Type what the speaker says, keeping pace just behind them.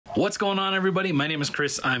What's going on, everybody? My name is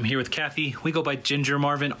Chris. I'm here with Kathy. We go by Ginger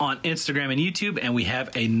Marvin on Instagram and YouTube, and we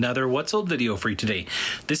have another What Sold video for you today.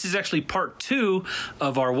 This is actually part 2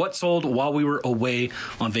 of our What Sold while we were away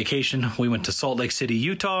on vacation. We went to Salt Lake City,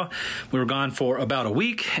 Utah. We were gone for about a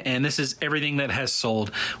week, and this is everything that has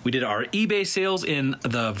sold. We did our eBay sales in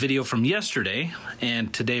the video from yesterday,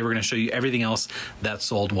 and today we're going to show you everything else that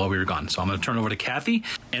sold while we were gone. So I'm going to turn over to Kathy,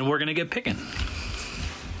 and we're going to get picking.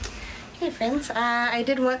 Hey friends, I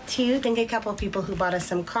did want to thank a couple of people who bought us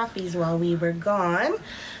some coffees while we were gone.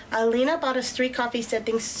 Lena bought us 3 coffee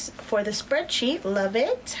settings for the spreadsheet. Love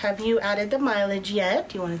it. Have you added the mileage yet?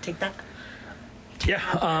 Do you want to take that?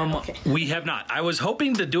 Yeah, Okay. We have not. I was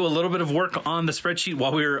hoping to do a little bit of work on the spreadsheet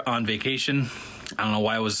while we were on vacation. I don't know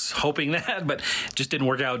why I was hoping that, but it just didn't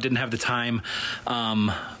work out, didn't have the time.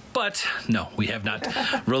 But no, we have not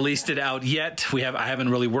released it out yet. I haven't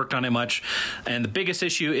really worked on it much. And the biggest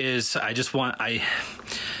issue is I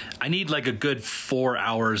need like a good 4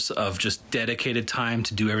 hours of just dedicated time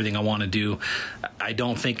to do everything I want to do. I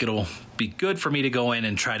don't think it'll be good for me to go in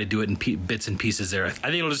and try to do it in bits and pieces there. I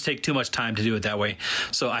think it'll just take too much time to do it that way.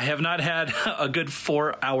 So I have not had a good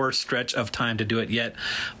 4-hour stretch of time to do it yet,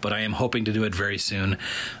 but I am hoping to do it very soon,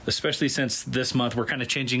 especially since this month we're kind of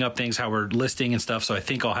changing up things, how we're listing and stuff. So I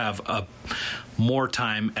think I'll have more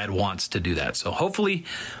time at once to do that. So hopefully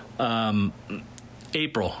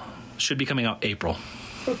April should be coming out April.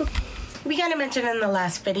 We kind of mentioned in the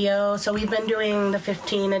last video, so we've been doing the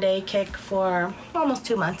 15 a day kick for almost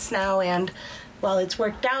 2 months now, and while it's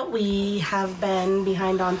worked out, we have been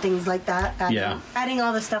behind on things like that. Adding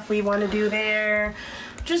all the stuff we want to do there,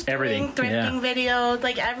 just doing thrifting videos,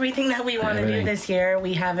 like everything that we want to do this year,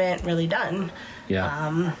 we haven't really done.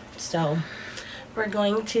 Yeah. So we're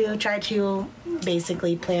going to try to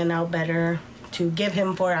basically plan out better to give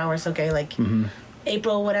him 4 hours, okay, like...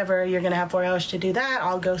 April, whatever, you're going to have 4 hours to do that.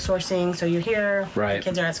 I'll go sourcing, so you're here. Right. The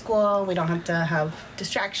kids are at school. We don't have to have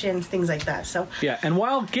distractions, things like that. So yeah, and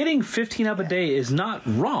while getting 15 up a day is not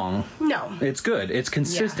wrong, no, it's good. It's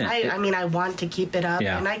consistent. Yeah, I mean, I want to keep it up,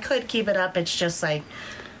 and I could keep it up. It's just like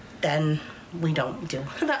then we don't do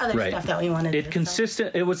the other stuff that we want to do.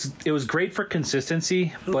 So. It was great for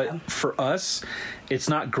consistency, but for us, it's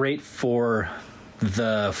not great for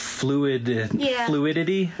the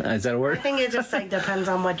fluidity. Is that a word? I think it just like depends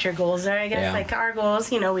on what your goals are, I guess. Like our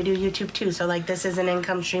goals, we do YouTube too, so like this is an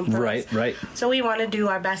income stream for us. Right. So we want to do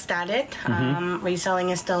our best at it.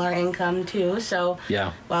 Reselling is still our income too, so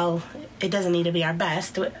while it doesn't need to be our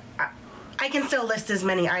best, I can still list as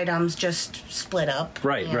many items, just split up.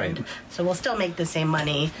 Right. So we'll still make the same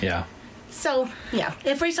money. Yeah. So, yeah,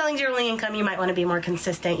 if reselling is your only income, you might want to be more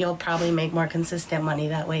consistent. You'll probably make more consistent money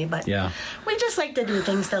that way. But we just like to do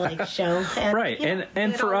things to like show. And,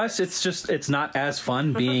 and for us, it's not as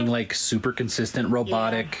fun being like super consistent,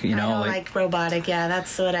 robotic. I don't like robotic. Yeah,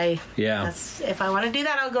 that's what That's, if I want to do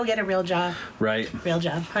that, I'll go get a real job. Right. Real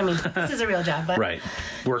job. I mean, this is a real job, but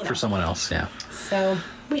work for someone else. Yeah. So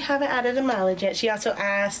we haven't added a mileage yet. She also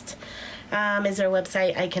asked. Is there a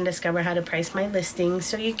website I can discover how to price my listings?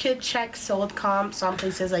 So you could check sold comps on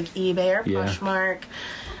places like eBay or Poshmark.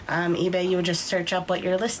 eBay, you would just search up what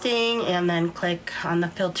you're listing and then click on the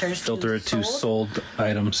filters. Filter it to sold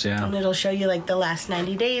items, And it'll show you like the last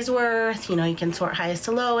 90 days worth. You can sort highest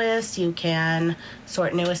to lowest. You can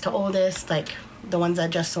sort newest to oldest, like the ones that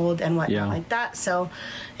just sold and whatnot like that. So,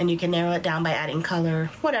 and you can narrow it down by adding color,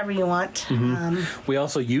 whatever you want. We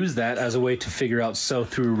also use that as a way to figure out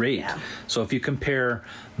sell-through rate. So if you compare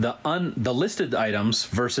the listed items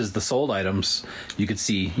versus the sold items, you could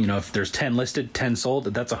see, if there's 10 listed, 10 sold,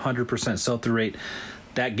 that's 100% sell-through rate.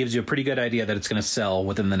 That gives you a pretty good idea that it's going to sell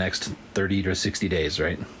within the next 30 to 60 days,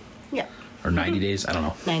 right? Yeah. Or 90 days, I don't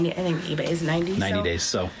know. 90, I think eBay is 90. 90 days,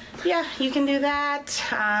 so. Yeah, you can do that.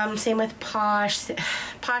 Same with Posh.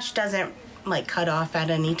 Posh doesn't like cut off at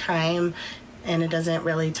any time, and it doesn't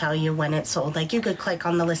really tell you when it sold. Like you could click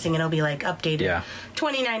on the listing and it'll be like updated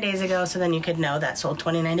 29 days ago, so then you could know that sold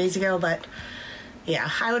 29 days ago. But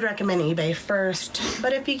yeah, I would recommend eBay first.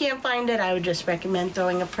 But if you can't find it, I would just recommend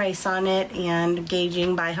throwing a price on it and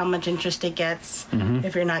gauging by how much interest it gets.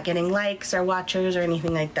 If you're not getting likes or watchers or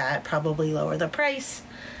anything like that, probably lower the price.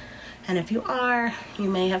 And if you are, you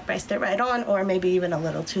may have priced it right on or maybe even a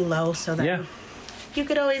little too low. So then you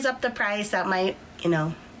could always up the price. That might,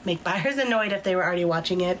 make buyers annoyed if they were already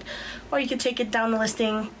watching it. Or you could take it down the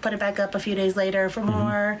listing, put it back up a few days later for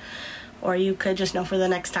more. Or you could just know for the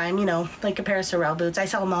next time, you know, like a pair of Sorel boots. I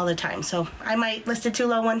sell them all the time. So I might list it too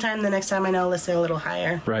low one time. The next time I know, list it a little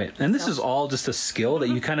higher. Right. And this is all just a skill that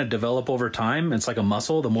you kind of develop over time. It's like a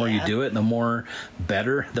muscle. The more you do it, the more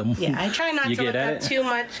better. Yeah, I try not to look up too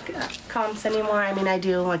much comps anymore. I mean, I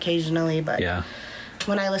do occasionally, but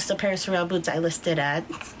when I list a pair of Sorel boots, I list it at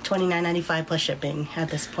 $29.95 plus shipping at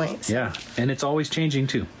this point. So. Yeah, and it's always changing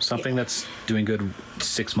too. Something that's doing good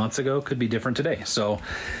 6 months ago could be different today. So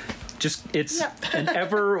just it's an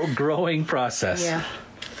ever-growing process. Yeah.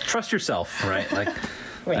 Trust yourself, right? Like,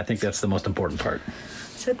 I think that's the most important part.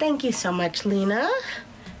 So thank you so much, Lena.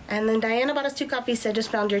 And then Diana bought us 2 copies, said just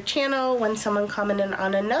found your channel when someone commented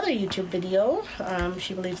on another YouTube video.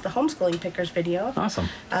 She believes the homeschooling pickers video. Awesome.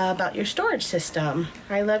 About your storage system.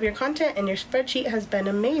 I love your content and your spreadsheet has been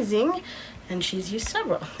amazing. And she's used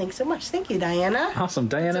several. Thanks so much. Thank you, Diana. Awesome.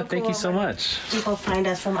 Diana, thank you so much. People find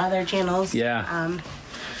us from other channels. Yeah.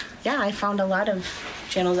 I found a lot of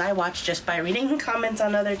channels I watch just by reading comments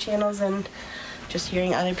on other channels and just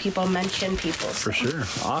hearing other people mention people. So. For sure.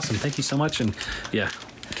 Awesome. Thank you so much. And yeah.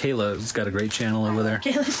 Kayla's got a great channel over there.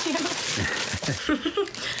 Kayla's channel.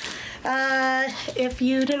 If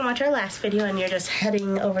you didn't watch our last video and you're just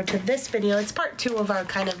heading over to this video, it's part 2 of our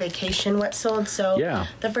kind of vacation what sold. So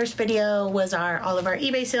the first video was all of our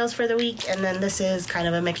eBay sales for the week, and then this is kind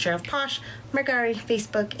of a mixture of Posh, Mercari,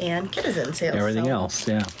 Facebook, and Kitizen sales. Everything else,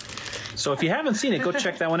 So if you haven't seen it, go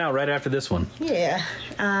check that one out right after this one. Yeah.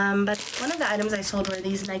 But one of the items I sold were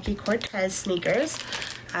these Nike Cortez sneakers.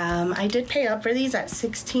 I did pay up for these at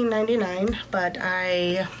 $16.99, but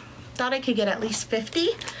I thought I could get at least 50.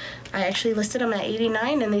 I actually listed them at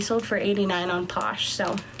 $89, and they sold for $89 on Posh.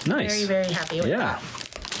 So very, very happy with that.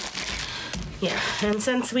 Yeah, and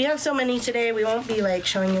since we have so many today, we won't be like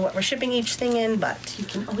showing you what we're shipping each thing in, but you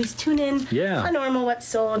can always tune in on normal what's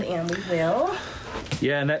sold, and we will.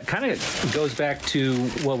 Yeah, and that kind of goes back to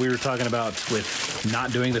what we were talking about with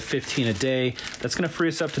not doing the 15 a day. That's going to free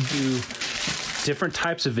us up to do different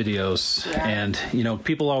types of videos. And you know,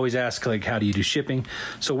 people always ask like, how do you do shipping?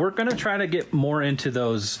 So we're going to try to get more into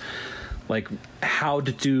those, like how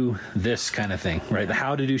to do this kind of thing, right?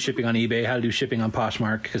 How to do shipping on eBay, how to do shipping on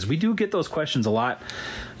Poshmark, because we do get those questions a lot.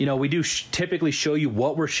 You know, we do typically show you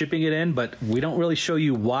what we're shipping it in, but we don't really show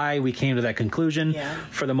you why we came to that conclusion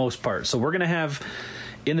for the most part. So we're going to have,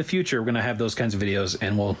 in the future, we're going to have those kinds of videos,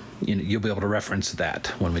 and you'll be able to reference that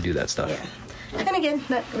when we do that stuff. And again,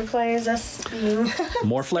 that requires us being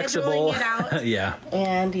more flexible. It out.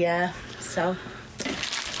 And so.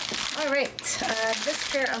 All right, this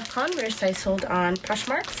pair of Converse I sold on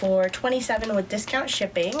Poshmark for $27 with discount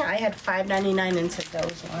shipping. I had $5.99 into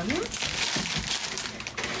those ones.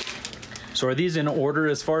 So are these in order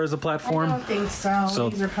as far as the platform? I don't think so.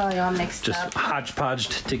 These are probably all mixed up. Just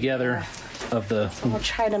hodgepodged together of the... So we'll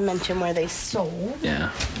try to mention where they sold. Yeah.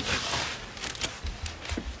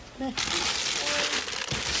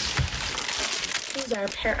 These are a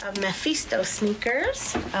pair of Mephisto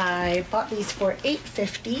sneakers. I bought these for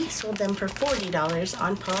 $8.50, sold them for $40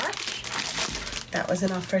 on Posh. That was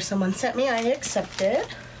an offer someone sent me. I accepted.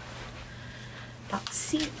 Box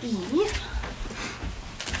CE.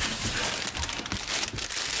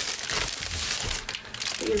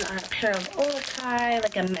 These are a pair of Olakai,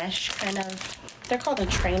 like a mesh kind of. They're called a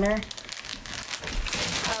trainer.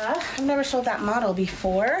 I've never sold that model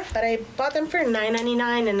before, but I bought them for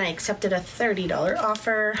 $9.99 and I accepted a $30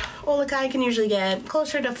 offer. Olakai can usually get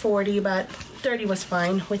closer to $40, but $30 was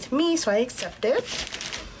fine with me, so I accepted.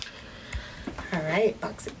 All right,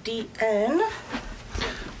 box of DN.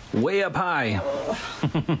 Way up high. Oh,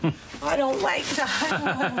 I don't like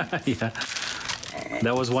that.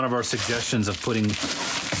 That was one of our suggestions of putting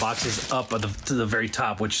boxes up at to the very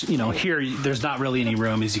top, which, you know, here there's not really any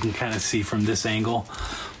room, as you can kind of see from this angle.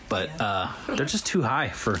 But they're just too high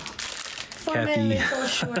for Kathy.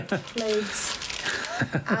 Short legs.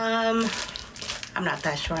 I'm not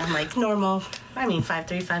that short. I'm like normal. I mean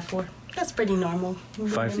 5'3", 5'4". That's pretty normal.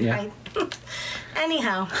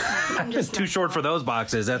 Anyhow, I'm just too short for those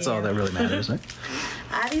boxes. That's all that really matters. Right?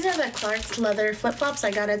 These are the Clark's leather flip-flops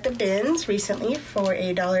I got at the bins recently for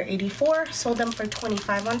 $1.84. Sold them for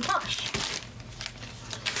 $25 on Posh.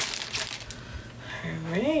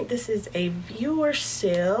 All right, this is a viewer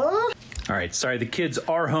sale. All right, sorry, the kids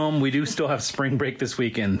are home. We do still have spring break this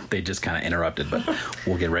weekend. They just kind of interrupted, but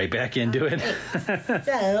we'll get right back into it.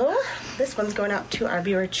 So, this one's going out to our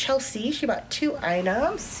viewer, Chelsea. She bought 2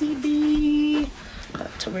 items. CB,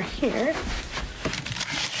 that's over here.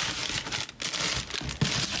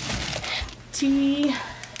 T.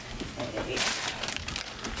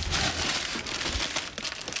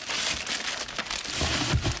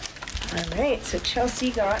 All right. Alright, so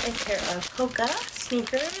Chelsea got a pair of Hoka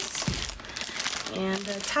sneakers and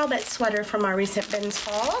a Talbot sweater from our recent bins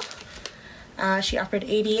haul. She offered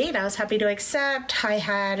 $88. I was happy to accept. I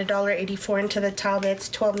had $1.84 into the Talbots,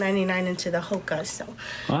 $12.99 into the Hoka. So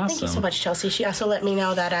awesome. Thank you so much, Chelsea. She also let me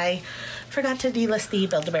know that I forgot to delist the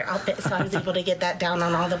Build-A-Bear outfit, so I was able to get that down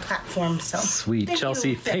on all the platforms. So sweet,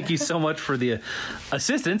 Chelsea. Thank you so much for the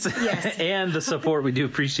assistance and the support. We do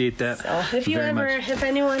appreciate that. So if you ever, if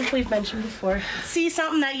anyone we've mentioned before, see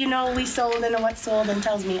something that you know we sold and know what's sold and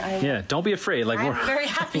tells me, don't be afraid. Like I'm very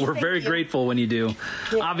happy. We're very grateful when you do.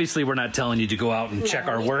 Yeah. Obviously, we're not telling you to go out and check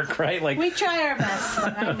our work, right? Like we try our best,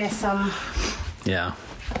 but I miss them. Yeah.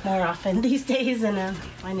 More often these days, and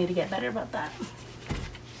I need to get better about that.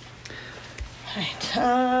 Alright,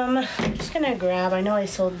 I'm just gonna grab, I know I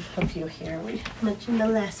sold a few here. We mentioned the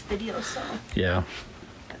last video, so. Yeah.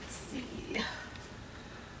 Let's see.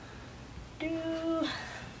 No.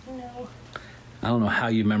 I don't know how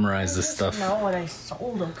you memorize this stuff. I know what I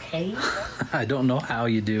sold, okay? I don't know how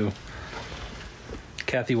you do.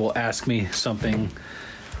 Kathy will ask me something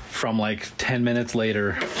from like 10 minutes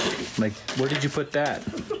later. Like, where did you put that?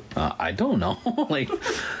 I don't know. Like,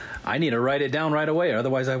 I need to write it down right away,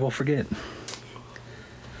 otherwise I will forget.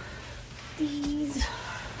 These,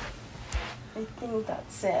 I think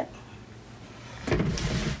that's it. Alright.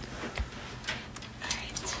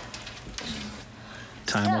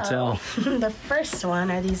 Time will tell. The first one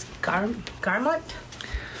are these Garment?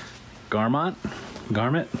 Garment?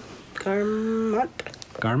 I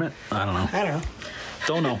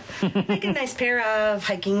don't know. Like a nice pair of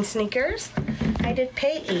hiking sneakers. I did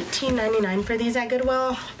pay $18.99 for these at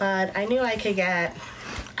Goodwill, but I knew I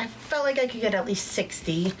felt like I could get at least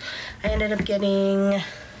 60. I ended up getting, why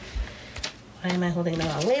am I holding the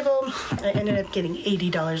wrong label? I ended up getting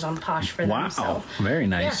 $80 on Posh for them. Wow, so, very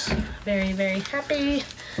nice. Yeah, very, very happy.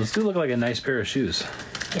 Those do look like a nice pair of shoes.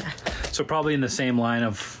 Yeah. So probably in the same line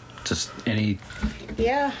of just any...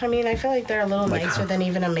 Yeah, I mean, I feel like they're a little nicer than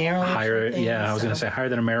even a Merrell. Higher, yeah, I was going to say higher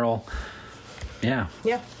than a Merrell. Yeah.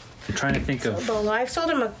 Yeah. I'm trying to think of... I've sold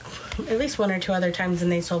them at least one or two other times, and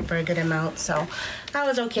they sold for a good amount, so I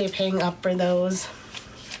was okay paying up for those.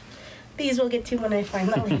 These we'll get to when I find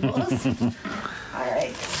the labels. All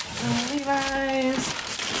right, Levi's.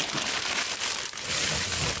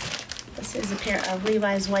 This is a pair of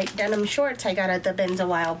Levi's white denim shorts I got at the bins a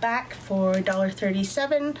while back for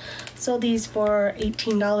 $1.37. Sold these for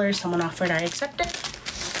 $18. Someone offered, I accepted.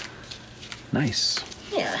 Nice.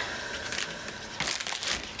 Yeah.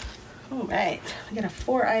 All right, we got a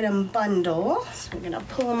 4-item bundle, so we're gonna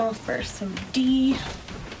pull them off first. So D,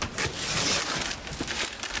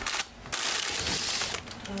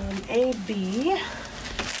 A, B.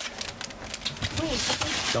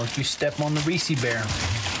 Don't you step on the Reese Bear.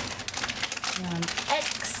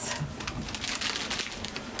 X.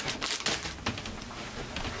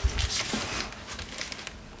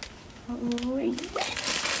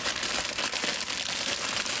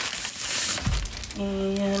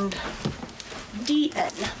 And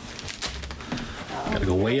DN. Gotta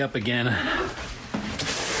go way up again.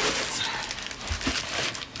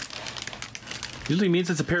 Usually means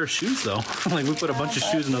it's a pair of shoes, though. Like we put a bunch of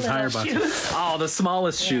shoes in the tire box. Oh, the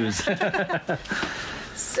smallest shoes.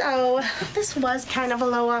 So this was kind of a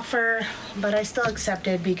low offer, but I still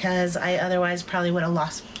accepted because I otherwise probably would have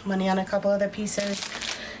lost money on a couple other pieces.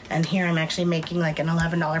 And here I'm actually making like an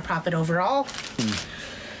 $11 profit overall.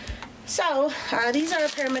 So these are a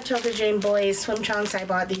pair of Matilda Jane Boys swim trunks. I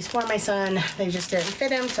bought these for my son. They just didn't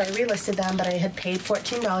fit him, so I relisted them, but I had paid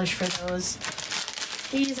 $14 for those.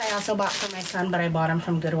 These I also bought for my son, but I bought them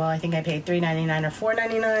from Goodwill. I think I paid $3.99 or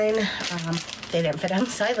 $4.99. They didn't fit him,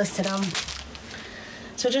 so I listed them.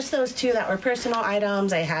 So just those two that were personal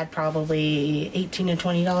items, I had probably $18 to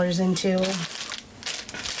 $20 into.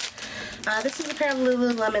 This is a pair of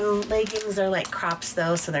Lululemon leggings. They're like crops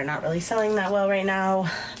though, so they're not really selling that well right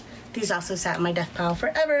now. These also sat in my death pile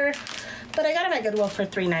forever, but I got them at Goodwill for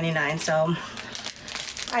 $3.99, so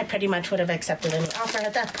I pretty much would have accepted any offer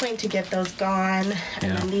at that point to get those gone.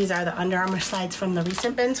 And then these are the Under Armour slides from the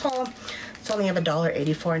recent bins haul. So only have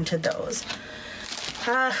 $1.84 into those.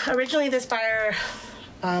 Originally this buyer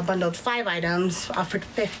bundled 5 items, offered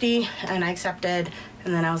 $50, and I accepted.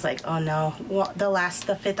 And then I was like, oh no. Well, the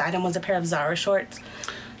 5th item was a pair of Zara shorts.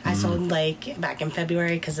 I sold like back in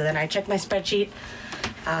February because then I checked my spreadsheet.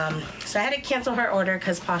 So I had to cancel her order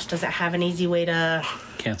because Posh doesn't have an easy way to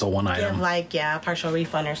cancel one item. Give like, partial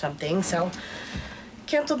refund or something. So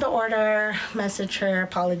canceled the order, messaged her,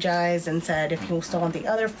 apologized, and said if you still want the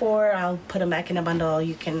other 4, I'll put them back in a bundle.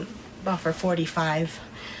 You can offer $45.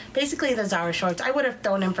 Basically the Zara shorts, I would have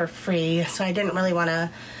thrown them for free, so I didn't really want to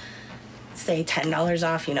say $10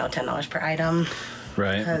 off, you know, $10 per item.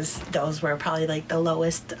 Right. Because those were probably like the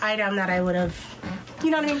lowest item that I would have, you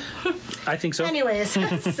know what I mean? I think so. Anyways,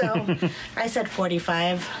 so I said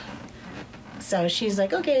 45. So she's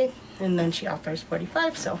like, okay. And then she offers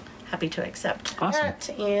 45. So happy to accept that.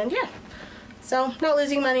 And yeah. So not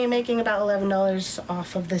losing money and making about $11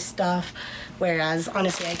 off of this stuff. Whereas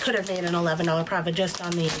honestly, I could have made an $11 profit just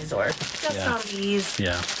on these or just on these.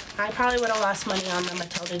 Yeah. I probably would have lost money on the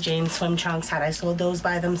Matilda Jane swim trunks had I sold those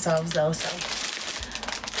by themselves though. So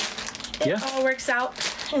it all works out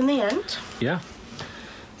in the end. Yeah.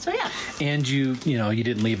 So yeah. And you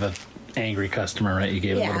didn't leave a angry customer, right? You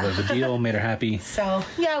gave a little bit of a deal, made her happy. So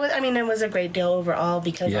yeah, I mean, it was a great deal overall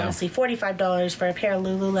because honestly, $45 for a pair of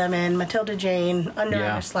Lululemon, Matilda Jane, Under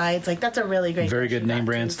Armour slides, like that's a really great. Very good name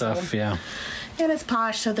brand stuff. So. Yeah. And it's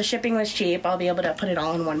Posh, so the shipping was cheap. I'll be able to put it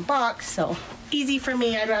all in one box, so easy for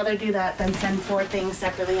me. I'd rather do that than send 4 things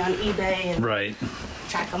separately on eBay and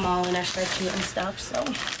track them all in a spreadsheet and stuff. So.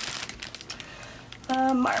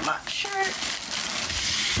 Marmot shirt.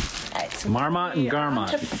 All right, so Marmot and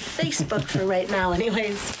Garmot. To Facebook for right now,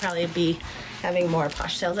 anyways. Probably be having more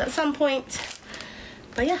Posh sales at some point.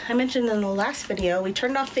 But yeah, I mentioned in the last video, we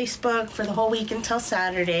turned off Facebook for the whole week until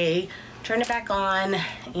Saturday. Turned it back on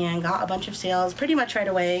and got a bunch of sales pretty much right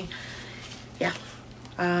away. Yeah.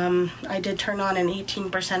 I did turn on an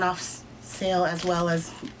 18% off sale as well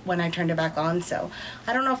as when I turned it back on, so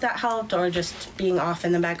I don't know if that helped or just being off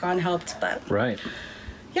and then back on helped, but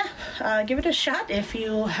yeah, give it a shot if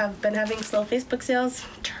you have been having slow Facebook sales.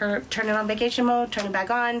 Turn it on vacation mode, turn it back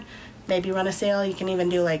on, maybe run a sale. You can even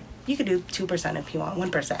do you could do 2% if you want,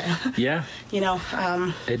 1%. Yeah. You know,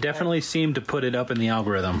 it definitely seemed to put it up in the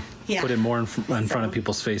algorithm. Yeah. Put it more in front of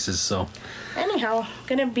people's faces. So anyhow,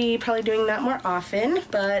 gonna be probably doing that more often.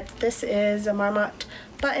 But this is a Marmot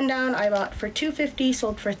button down I bought for $2.50,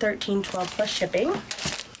 sold for $13.12 plus shipping.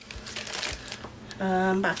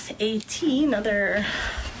 Box AT, another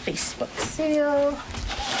Facebook sale.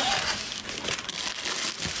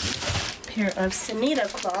 Pair of Sanita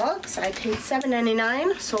clogs. I paid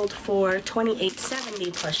 $7.99, sold for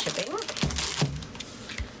 $28.70 plus shipping.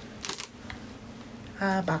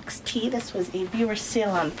 Box T. This was a viewer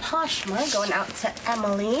sale on Poshmark, going out to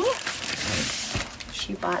Emily.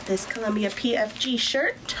 She bought this Columbia PFG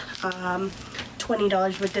shirt,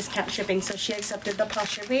 $20 with discount shipping, so she accepted the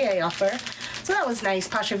Poshmark VA offer. So that was nice.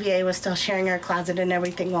 Poshmark VA was still sharing our closet and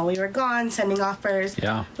everything while we were gone, sending offers.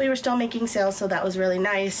 Yeah. We were still making sales, so that was really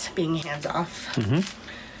nice, being hands-off. Mm-hmm.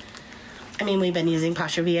 I mean, we've been using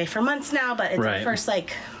Poshmark VA for months now, but it's our first, I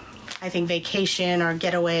think, vacation or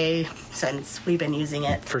getaway since we've been using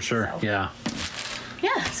it. For sure, so.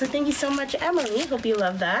 Yeah, so thank you so much, Emily. Hope you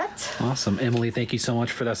love that. Awesome. Emily, thank you so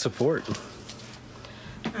much for that support.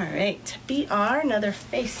 All right, BR, another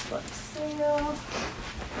Facebook sale.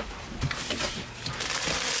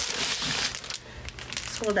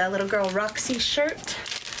 Sold that little girl Roxy shirt.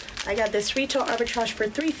 I got this retail arbitrage for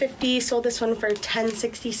 $3.50. Sold this one for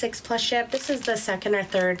 $10.66 plus ship. This is the second or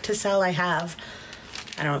third to sell I have.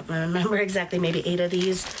 I don't remember exactly, maybe 8 of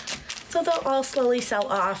these. So they'll all slowly sell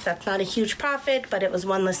off. That's not a huge profit, but it was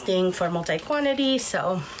one listing for multi-quantity.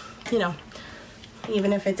 So, you know,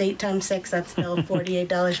 even if it's 8 times 6, that's still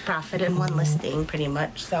 $48 profit in one listing pretty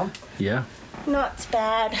much. So yeah, not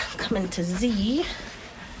bad. Coming to Z.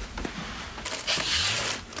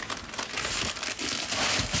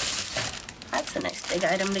 That's a nice big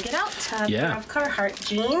item to get out. Pair of Carhartt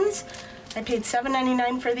jeans. I paid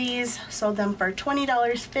 $7.99 for these. Sold them for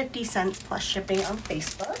 $20.50 plus shipping on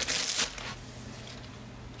Facebook.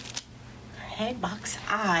 Okay, box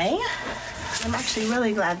I. I'm actually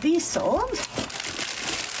really glad these sold.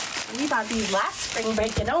 We bought these last spring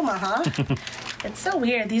break in Omaha. It's so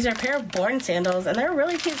weird. These are a pair of Born sandals, and they're a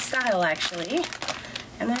really cute style, actually.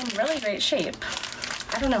 And they're in really great shape.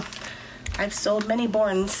 I don't know. I've sold many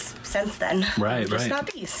Borns since then. Just not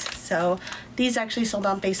these. So these actually sold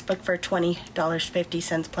on Facebook for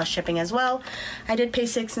 $20.50 plus shipping as well. I did pay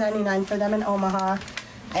 $6.99 for them in Omaha.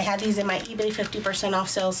 I had these in my eBay 50% off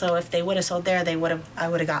sale, so if they would have sold there, I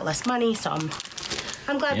would have got less money. So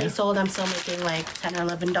I'm glad they sold. I'm still making like $10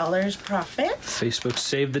 or $11 profit. Facebook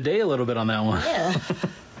saved the day a little bit on that one. Yeah.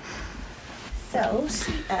 So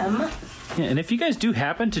CM. Yeah, and if you guys do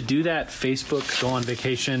happen to do that Facebook, go on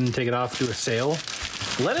vacation, take it off, do a sale,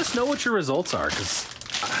 let us know what your results are. Because,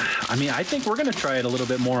 I mean, I think we're going to try it a little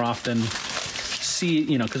bit more often. See,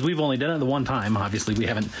 you know, because we've only done it the one time. Obviously, we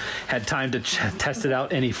haven't had time to test it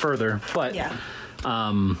out any further. But, yeah,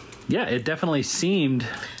 it definitely seemed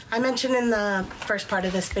I mentioned in the first part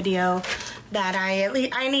of this video that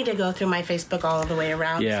I need to go through my Facebook all the way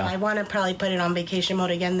around. Yeah. So I want to probably put it on vacation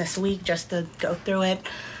mode again this week just to go through it,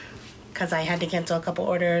 because I had to cancel a couple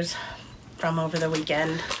orders from over the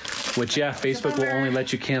weekend. Which, yeah, Facebook will only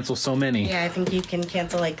let you cancel so many. Yeah, I think you can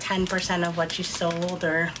cancel like 10% of what you sold,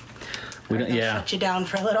 or they'll shut you down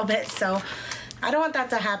for a little bit. So I don't want that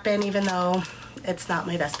to happen, even though it's not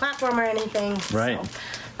my best platform or anything. Right. So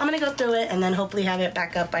I'm going to go through it and then hopefully have it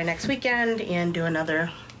back up by next weekend and do another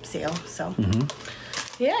sale. So,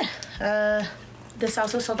 yeah. This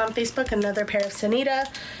also sold on Facebook, another pair of Sanita.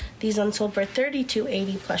 These ones sold for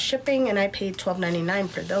 $32.80 plus shipping, and I paid $12.99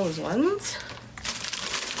 for those ones.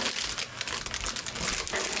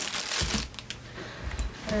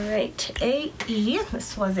 All right, AE.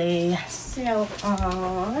 This was a sale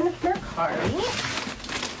on Mercari.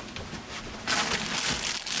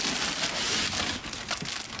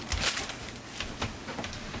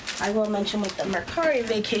 I will mention with the Mercari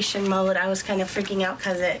vacation mode, I was kind of freaking out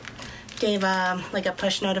because it gave like a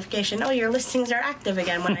push notification. Oh, your listings are active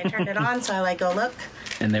again when I turned it on. So I go look.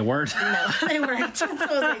 And they weren't? No, they weren't. So I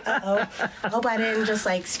was like, uh-oh. I hope I didn't just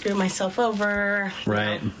like screw myself over.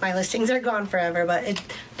 Right. You know, my listings are gone forever, but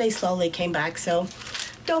they slowly came back. So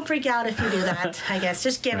don't freak out if you do that, I guess.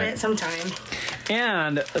 Just give it some time.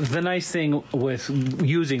 And the nice thing with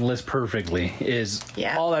using List Perfectly is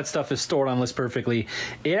all that stuff is stored on List Perfectly.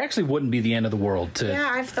 It actually wouldn't be the end of the world to... Yeah,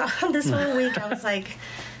 I've thought this whole week, I was like...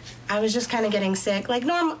 I was just kind of getting sick. Like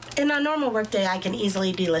in a normal work day, I can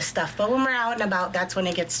easily delist stuff. But when we're out and about, that's when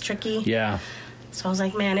it gets tricky. Yeah. So I was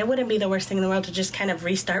like, man, it wouldn't be the worst thing in the world to just kind of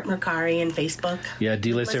restart Mercari and Facebook. Yeah,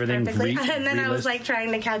 delist everything. And then I was like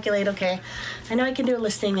trying to calculate, okay, I know I can do a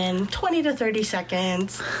listing in 20 to 30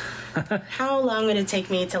 seconds. How long would it take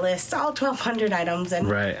me to list all 1,200 items? And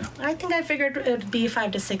I think I figured it would be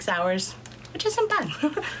 5 to 6 hours, which isn't bad.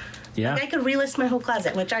 Yeah. Like I could relist my whole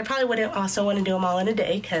closet, which I probably wouldn't also want to do them all in a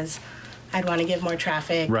day because I'd want to give more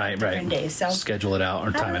traffic different days. So schedule it out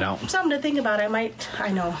or time it out. Something to think about. I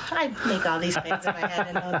know I make all these plans in my head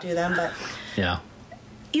and don't do them, but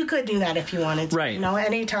you could do that if you wanted to. Right. You know,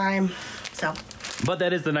 anytime. So. But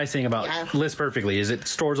that is the nice thing about List Perfectly is it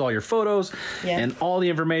stores all your photos and all the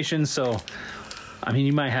information. So, I mean,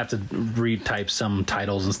 you might have to retype some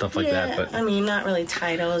titles and stuff like that. But I mean, not really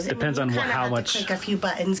titles. Depends on how much. Click a few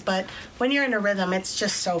buttons, but when you're in a rhythm, it's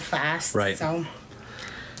just so fast. Right. So.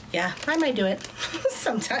 Yeah, I might do it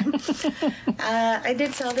sometime. I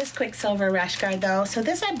did sell this Quicksilver rash guard, though. So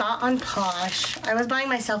this I bought on Posh. I was buying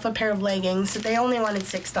myself a pair of leggings. They only wanted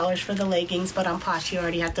 $6 for the leggings, but on Posh you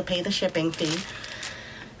already have to pay the shipping fee.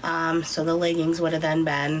 So the leggings would have then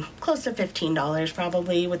been close to $15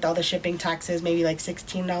 probably with all the shipping taxes, maybe like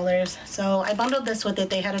 $16. So I bundled this with it.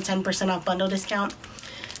 They had a 10% off bundle discount.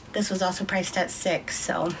 This was also priced at $6,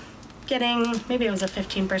 so... maybe it was a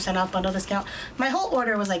 15% off bundle discount. My whole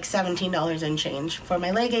order was like $17 and change for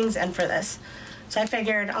my leggings and for this. So I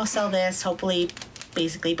figured I'll sell this, hopefully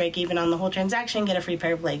basically break even on the whole transaction, get a free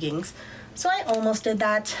pair of leggings. So I almost did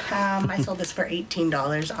that. I sold this for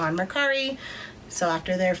 $18 on Mercari. So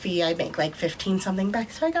after their fee, I make like 15 something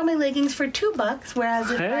back. So I got my leggings for $2,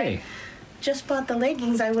 whereas if I just bought the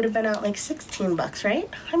leggings, I would have been out like $16, right?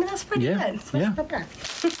 I mean, that's pretty good. So that's not bad.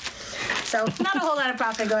 So not a whole lot of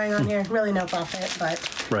profit going on here. Really no profit, but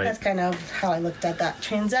that's kind of how I looked at that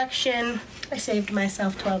transaction. I saved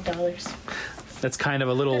myself $12. That's kind of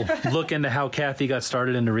a little look into how Kathy got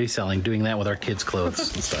started into reselling, doing that with our kids'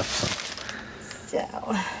 clothes and stuff. So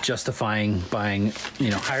justifying buying,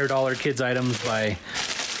 higher dollar kids items by,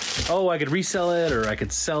 I could resell it or I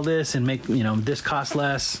could sell this and make, this cost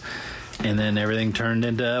less. And then everything turned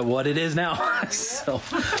into what it is now. So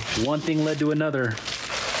one thing led to another.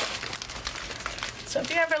 So if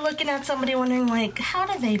you're ever looking at somebody wondering, like, how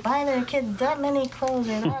do they buy their kids that many clothes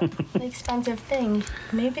or that expensive thing,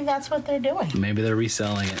 maybe that's what they're doing. Maybe they're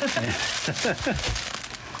reselling it.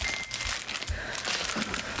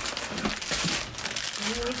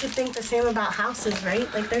 You could think the same about houses,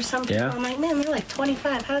 right? Like, there's some people I'm like, man, they're like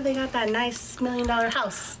 25. How do they got that nice $1 million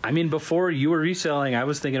house? I mean, before you were reselling, I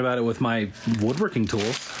was thinking about it with my woodworking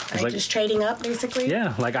tools. Like, just trading up, basically?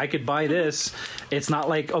 Yeah, like I could buy this. It's not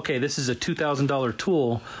like, okay, this is a $2,000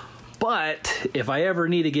 tool, but if I ever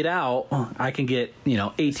need to get out, I can get,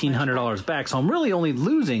 $1,800 back. So I'm really only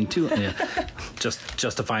losing just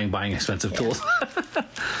justifying buying expensive tools.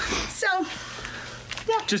 So...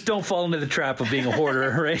 just don't fall into the trap of being a hoarder,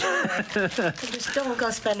 right? Just don't go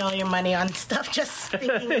spend all your money on stuff just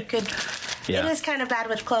thinking you could. It is kind of bad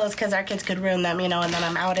with clothes because our kids could ruin them, and then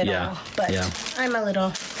I'm out at all. But I'm a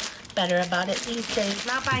little better about it these days.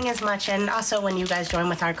 Not buying as much, and also when you guys join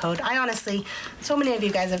with our code. I honestly, so many of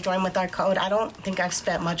you guys have joined with our code. I don't think I've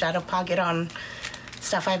spent much out of pocket on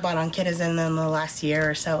stuff I bought on Kitizen in the last year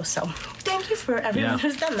or so. So thank you for everyone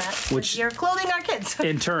who's done that. Which you're clothing our kids.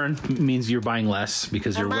 In turn means you're buying less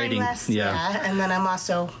because you're waiting. Less, yeah. And then I'm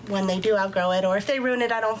also, when they do outgrow it, or if they ruin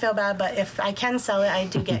it, I don't feel bad. But if I can sell it, I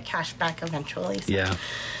do get cash back eventually. So. Yeah.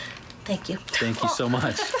 Thank you. Thank you so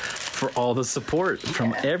much for all the support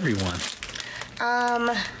from everyone.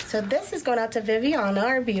 So this is going out to Viviana,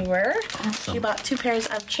 our viewer. Awesome. She bought 2 pairs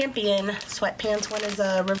of Champion sweatpants. One is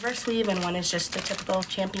a reverse weave and one is just a typical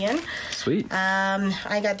Champion. Sweet.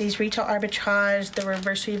 I got these retail arbitrage. The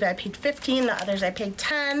reverse weave I paid $15. The others I paid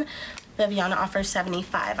 $10. Viviana offers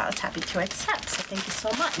 $75. I was happy to accept, so thank you so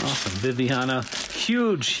much. Awesome. Viviana,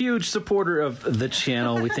 huge supporter of the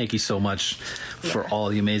channel. We thank you so much for all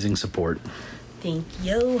the amazing support. Thank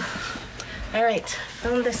you. All right,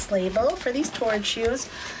 found this label for these Tord shoes.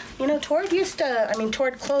 You know, Tord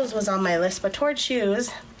Tord clothes was on my list, but Tord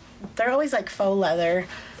shoes, they're always like faux leather.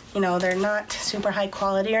 You know, they're not super high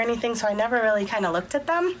quality or anything, so I never really kind of looked at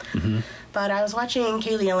them. Mm-hmm. But I was watching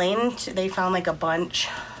Kaylee Elaine. They found like a bunch.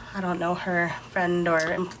 I don't know, her friend or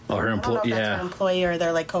her employee, her employee or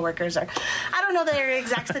their like coworkers, or I don't know their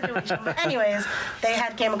exact situation. But anyways, they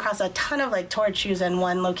had came across a ton of like Tord shoes in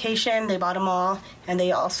one location. They bought them all, and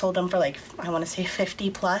they all sold them for like, I want to say 50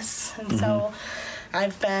 plus. And so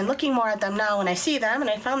I've been looking more at them now when I see them, and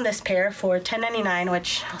I found this pair for $10.99,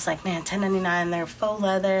 which I was like, man, $10.99. They're faux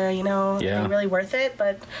leather, you know, they're really worth it,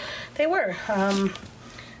 but they were.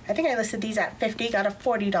 I think I listed these at $50, got a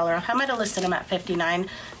 $40 off. I might have listed them at $59.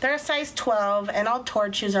 They're a size 12, and all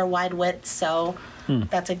Tord shoes are wide width, so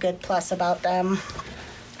that's a good plus about them.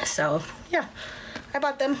 So, yeah, I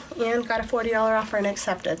bought them and got a $40 offer and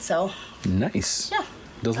accepted, so. Nice. Yeah.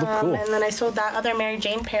 Those look cool. And then I sold that other Mary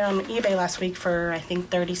Jane pair on eBay last week for, I think,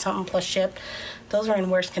 30-something plus ship. Those are in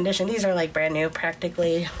worse condition. These are, like, brand new,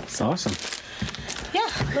 practically. So. Awesome. Yeah,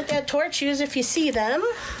 look at Tord shoes if you see them.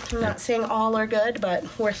 I'm not saying all are good,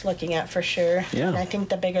 but worth looking at for sure. Yeah. And I think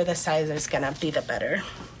the bigger the size is going to be, the better.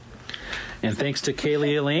 And thanks to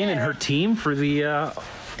Kaylee Elaine and her team for the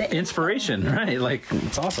inspiration, right? Like,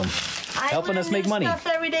 it's awesome. Helping us make money. Stuff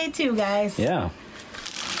every day too, guys. Yeah.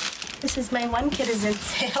 This is my one Kitizen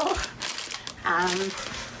sale.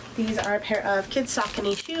 These are a pair of kids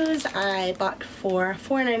Saucony shoes. I bought for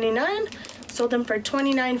 $4.99. Sold them for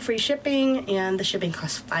 $29 free shipping, and the shipping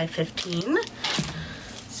cost $5.15.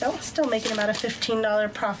 So still making about a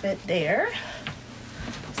 $15 profit there.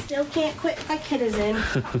 Still can't quit my Kitizen.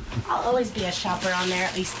 I'll always be a shopper on there,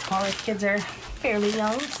 at least while the kids are fairly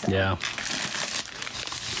young. So. Yeah.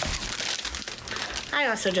 I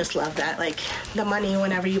also just love that, like, the money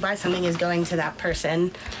whenever you buy something is going to that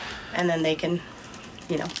person, and then they can,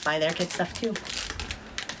 you know, buy their kids stuff too.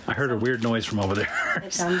 I heard a weird noise from over there.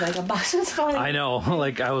 It sounds like a box was falling. I know.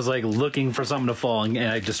 Like, I was, like, looking for something to fall, and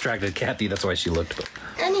I distracted Kathy. That's why she looked. But.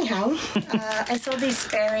 Anyhow, I sold these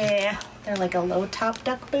Sperry. They're like a low-top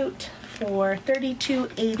duck boot for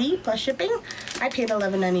 $32.80 plus shipping. I paid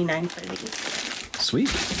 $11.99 for these. Sweet.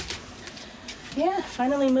 Yeah,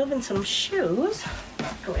 finally moving some shoes.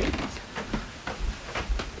 Great.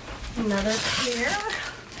 Another pair.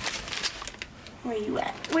 Where you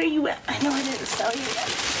at? Where you at? I know I didn't sell you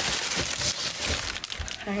yet.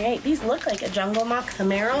 Alright, these look like a Jungle Mock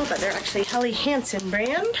Camaro, but they're actually Helly Hansen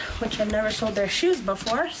brand, which I've never sold their shoes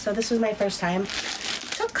before, so this was my first time. It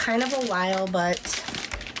took kind of a while, but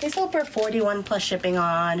they sold for $41 plus shipping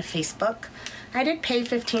on Facebook. I did pay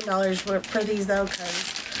 $15 for these though,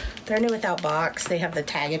 because they're new without box. They have the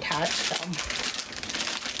tag attached, so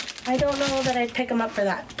I don't know that I'd pick them up for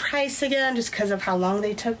that price again, just because of how long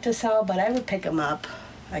they took to sell, but I would pick them up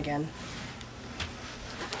again.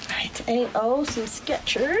 Alright, AO, some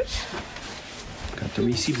Skechers. Got the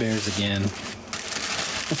Reese Bears again.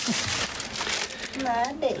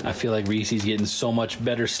 My baby. I feel like Reese's getting so much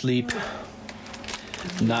better sleep.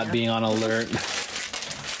 Not being on alert.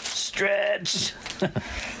 Stretch!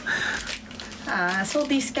 Sold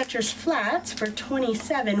these Skechers flats for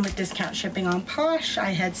 $27 with discount shipping on Posh.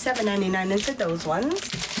 I had $7.99 into those ones.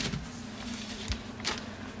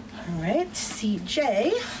 Alright,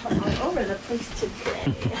 CJ. All over the place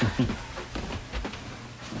today.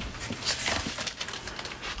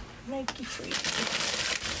 Nike free.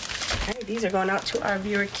 Alright, these are going out to our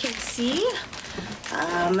viewer Casey.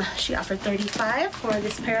 She offered $35 for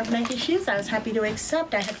this pair of Nike shoes. I was happy to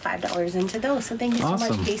accept. I had $5 into those, so thank you so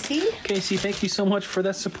much, Casey. Casey, thank you so much for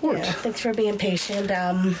that support. Yeah, thanks for being patient.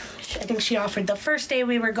 I think she offered the first day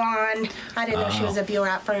we were gone. I didn't know she was a viewer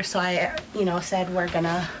at first, so I, said we're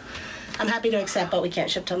gonna I'm happy to accept, but we can't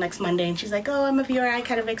ship till next Monday. And she's like, oh, I'm a viewer. I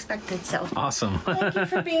kind of expected, so. Awesome. Thank you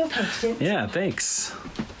for being patient. Yeah, thanks.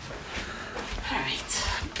 All right.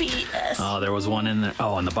 BS. Oh, there was one in there.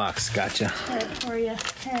 Oh, in the box. Gotcha. Territoria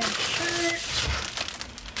head shirt.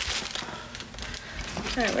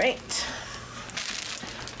 All right.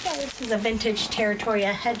 Yeah, this is a vintage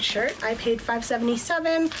Territoria head shirt. I paid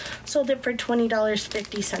 $5.77. Sold it for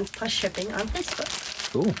 $20.50 plus shipping on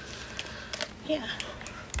Facebook. Ooh. Yeah.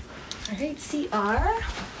 All right, CR.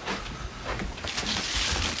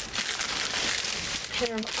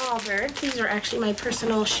 Pair of Allbirds. These are actually my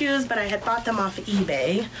personal shoes, but I had bought them off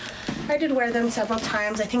eBay. I did wear them several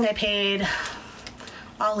times. I think I paid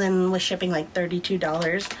all in with shipping like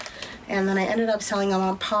 $32. And then I ended up selling them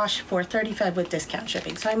on Posh for $35 with discount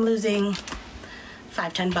shipping. So I'm losing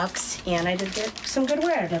 $5-10, and I did get some good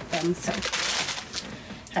wear out of them. So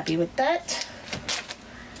happy with that.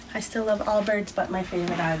 I still love Allbirds, but my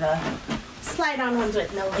favorite are the slide-on ones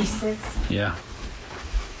with no laces. Yeah.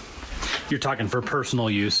 You're talking for personal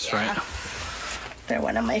use, Yeah. right? They're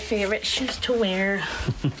one of my favorite shoes to wear.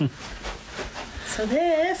 So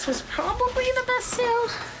this was probably the best sale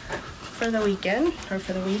for the weekend, or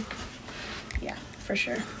for the week. Yeah, for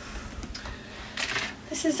sure.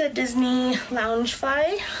 This is a Disney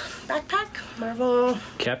Loungefly backpack. Marvel.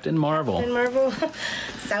 Captain Marvel. Captain Marvel.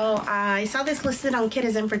 So I saw this listed on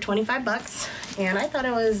Kidizen for $25, and I thought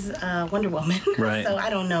it was Wonder Woman. Right. So I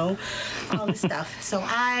don't know all the stuff. So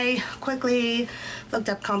I quickly looked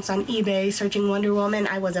up comps on eBay, searching Wonder Woman.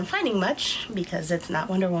 I wasn't finding much because it's not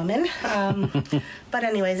Wonder Woman. But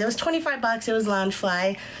anyways, it was $25. It was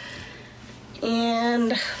Loungefly.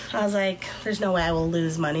 And I was like, there's no way I will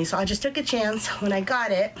lose money. So I just took a chance. When I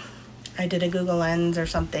got it, I did a Google Lens or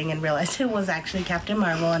something and realized it was actually Captain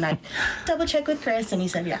Marvel. And I double checked with Chris, and he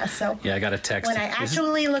said yes. So Yeah, I got a text. when I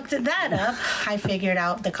actually looked at that up, I figured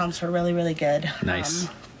out the comps were really, really good. Nice.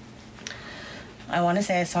 I want to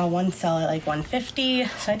say I saw one sell at like $150,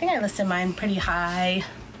 so I think I listed mine pretty high.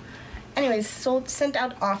 Anyways, sent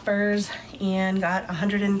out offers and got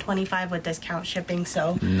 $125 with discount shipping.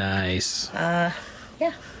 So Nice. yeah,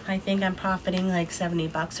 I think I'm profiting like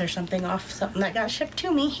 $70 or something off something that got shipped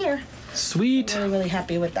to me here. Sweet. Really, really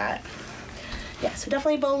happy with that. Yeah, so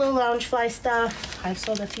definitely Bolo Loungefly stuff. I've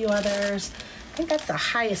sold a few others. I think that's the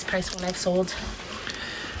highest price one I've sold.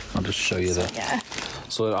 I'll just show you the. Yeah.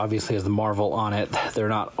 So it obviously has the Marvel on it. They're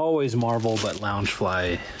not always Marvel, but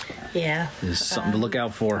Loungefly Yeah. is something to look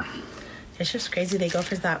out for. It's just crazy they go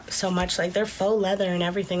for that so much. Like, they're faux leather and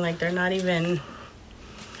everything. Like, they're not even...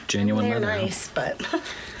 Genuine They're leather. nice, but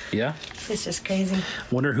Yeah. it's just crazy.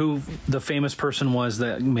 Wonder who the famous person was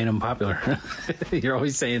that made them popular. You're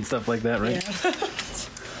always saying stuff like that, right?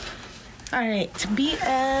 Yeah. All right,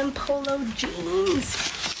 BM Polo jeans.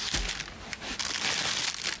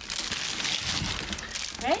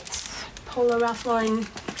 Right, Polo Ralph Lauren,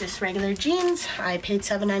 just regular jeans. I paid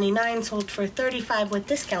 $7.99, sold for $35 with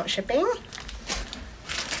discount shipping.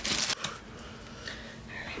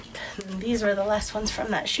 And these were the last ones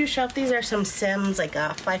from that shoe shelf. These are some Sims, like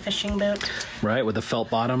a fly fishing boot. Right, with the felt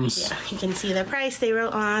bottoms. Yeah, you can see the price they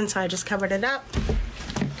wrote on, so I just covered it up.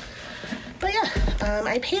 But yeah,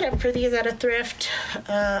 I paid up for these at a thrift,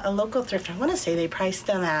 a local thrift. I want to say they priced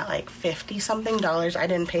them at like $50-something. I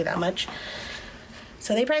didn't pay that much.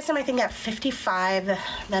 So they priced them, I think, at $55.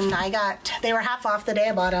 Then they were half off the day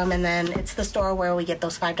I bought them, and then it's the store where we get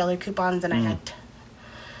those $5 coupons, and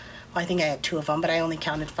I think I had 2 of them, but I only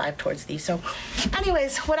counted 5 towards these. So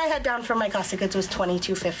anyways, what I had down for my cost of goods was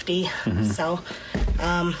 $22.50. So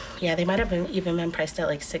yeah, they might have even been priced at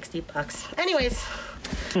like $60. Anyways,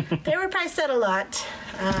 they were priced at a lot,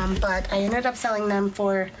 but I ended up selling them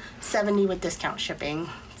for $70 with discount shipping.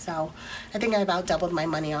 So I think I about doubled my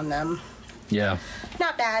money on them. Yeah.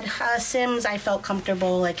 Not bad. Sims, I felt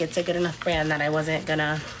comfortable. Like, it's a good enough brand that I wasn't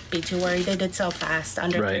gonna be too worried. They did sell fast,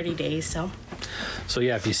 under 30 days. So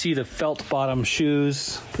yeah, if you see the felt bottom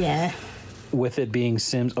shoes, yeah, with it being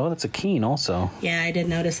Sims. Oh, that's a Keen also. yeah, I did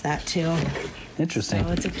notice that too. Interesting.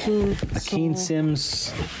 So it's a Keen. A Keen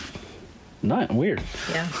Sims. Not weird.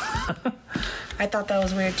 Yeah. I thought that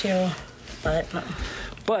was weird too, but I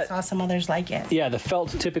But saw some others like it. yeah, the felt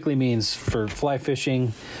typically means for fly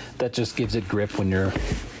fishing. That just gives it grip when you're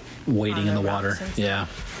wading in the water. rocks and stuff. Yeah,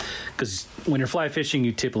 because when you're fly fishing,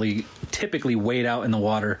 you typically wade out in the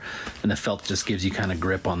water, and the felt just gives you kind of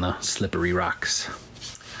grip on the slippery rocks.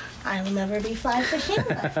 I will never be fly fishing,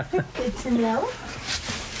 but good to know.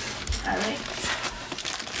 All right.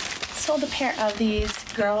 Sold a pair of these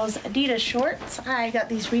girls' Adidas shorts. I got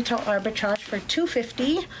these retail arbitrage for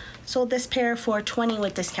 $2.50. Sold this pair for $20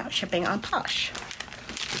 with discount shipping on Posh.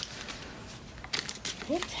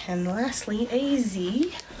 Right, and lastly, a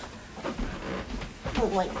Z. I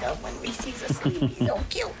like that when Reese's asleep. He's so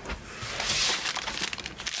cute.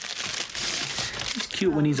 He's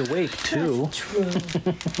cute when he's awake, too. That's true.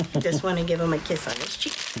 Just want to give him a kiss on his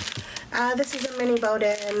cheek. This is a mini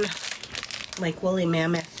Bowden, like woolly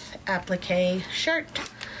mammoth applique shirt.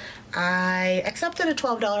 I accepted a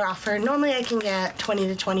 $12 offer. Normally I can get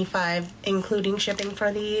 $20 to $25, including shipping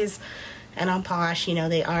for these. And on Posh, you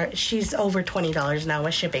know, she's over $20 now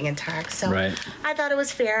with shipping and tax. So right. I thought it was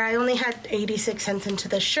fair. I only had 86 cents into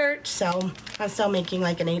the shirt, so I'm still making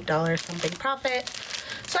like an $8 something profit.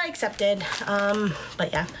 So I accepted.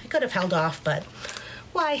 But yeah, I could have held off, but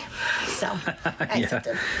why? So I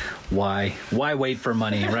accepted. Why? Why wait for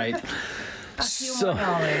money, right? A few more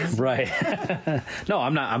dollars. Right. No,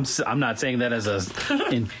 I'm not saying that as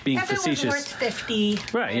in being if facetious. It was worth 50.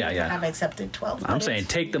 Right, yeah. I've accepted 12. I'm saying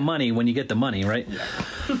take the money when you get the money, right?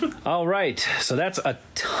 Yeah. All right. So that's a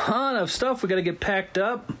ton of stuff we got to get packed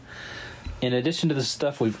up. In addition to the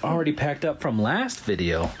stuff we've already packed up from last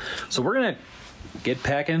video. So we're going to get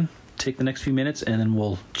packing, take the next few minutes, and then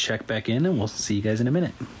we'll check back in and we'll see you guys in a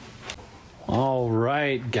minute. All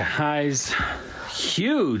right, guys.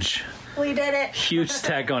 Huge. We did it. Huge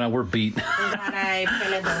stack going on. We're beat. I'm glad I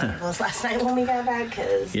printed the labels last night when we got back,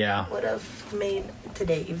 because yeah, it would have made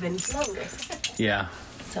today even longer. Yeah.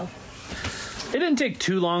 So it didn't take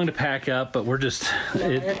too long to pack up, but we're just... Yeah,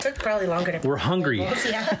 it took probably longer to... We're hungry.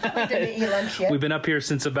 Yeah, we didn't eat lunch yet. We've been up here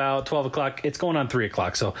since about 12 o'clock. It's going on 3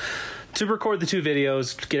 o'clock. So to record the 2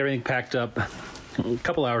 videos, get everything packed up, a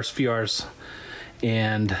couple hours, few hours,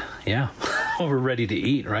 and yeah, we're ready to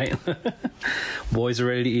eat, right? Boys are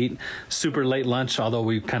ready to eat. Super late lunch, although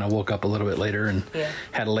we kind of woke up a little bit later and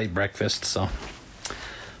had a late breakfast. So,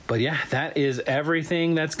 but yeah, that is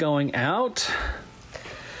everything that's going out.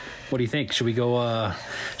 What do you think? Should we go?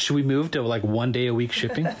 Should we move to like 1 day a week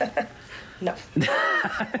shipping? No.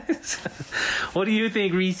 What do you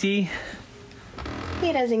think, Reese? He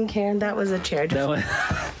doesn't care. That was a chair. Just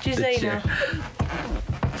so you know.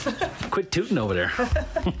 Quit tooting over there.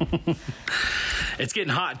 It's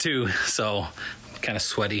getting hot too, so kind of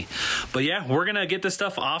sweaty. But yeah, we're gonna get this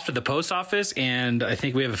stuff off to the post office, and I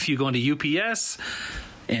think we have a few going to UPS.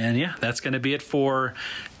 And yeah, that's going to be it for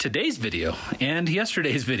today's video and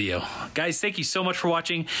yesterday's video. Guys, thank you so much for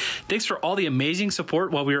watching. Thanks for all the amazing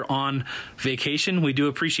support while we were on vacation. We do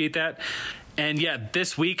appreciate that. And yeah,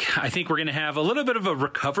 this week, I think we're going to have a little bit of a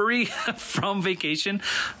recovery from vacation.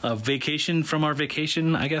 Vacation from our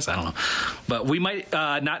vacation, I guess. I don't know. But we might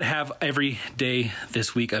not have every day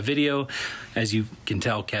this week a video. As you can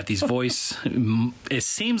tell, Kathy's voice, it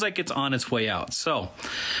seems like it's on its way out. So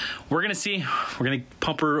we're going to see. We're going to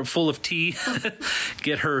pump her full of tea,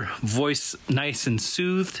 get her voice nice and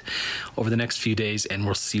soothed over the next few days, and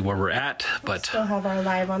we'll see where we're at. But still have our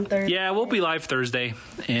live on Thursday. Yeah, we'll be live Thursday.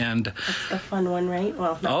 And that's the fun one, right?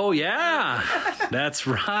 Well, no. Oh, yeah. That's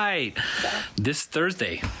right. This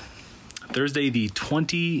Thursday. Thursday the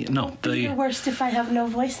 20... No. The worst if I have no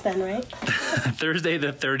voice then, right? Thursday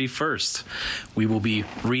the 31st. We will be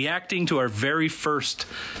reacting to our very first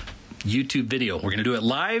YouTube video. We're going to do it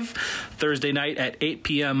live Thursday night at 8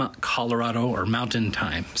 p.m. Colorado or Mountain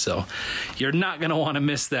Time. So you're not going to want to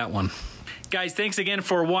miss that one. Guys, thanks again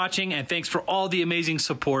for watching, and thanks for all the amazing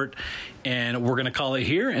support. And we're going to call it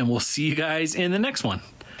here, and we'll see you guys in the next one.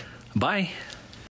 Bye.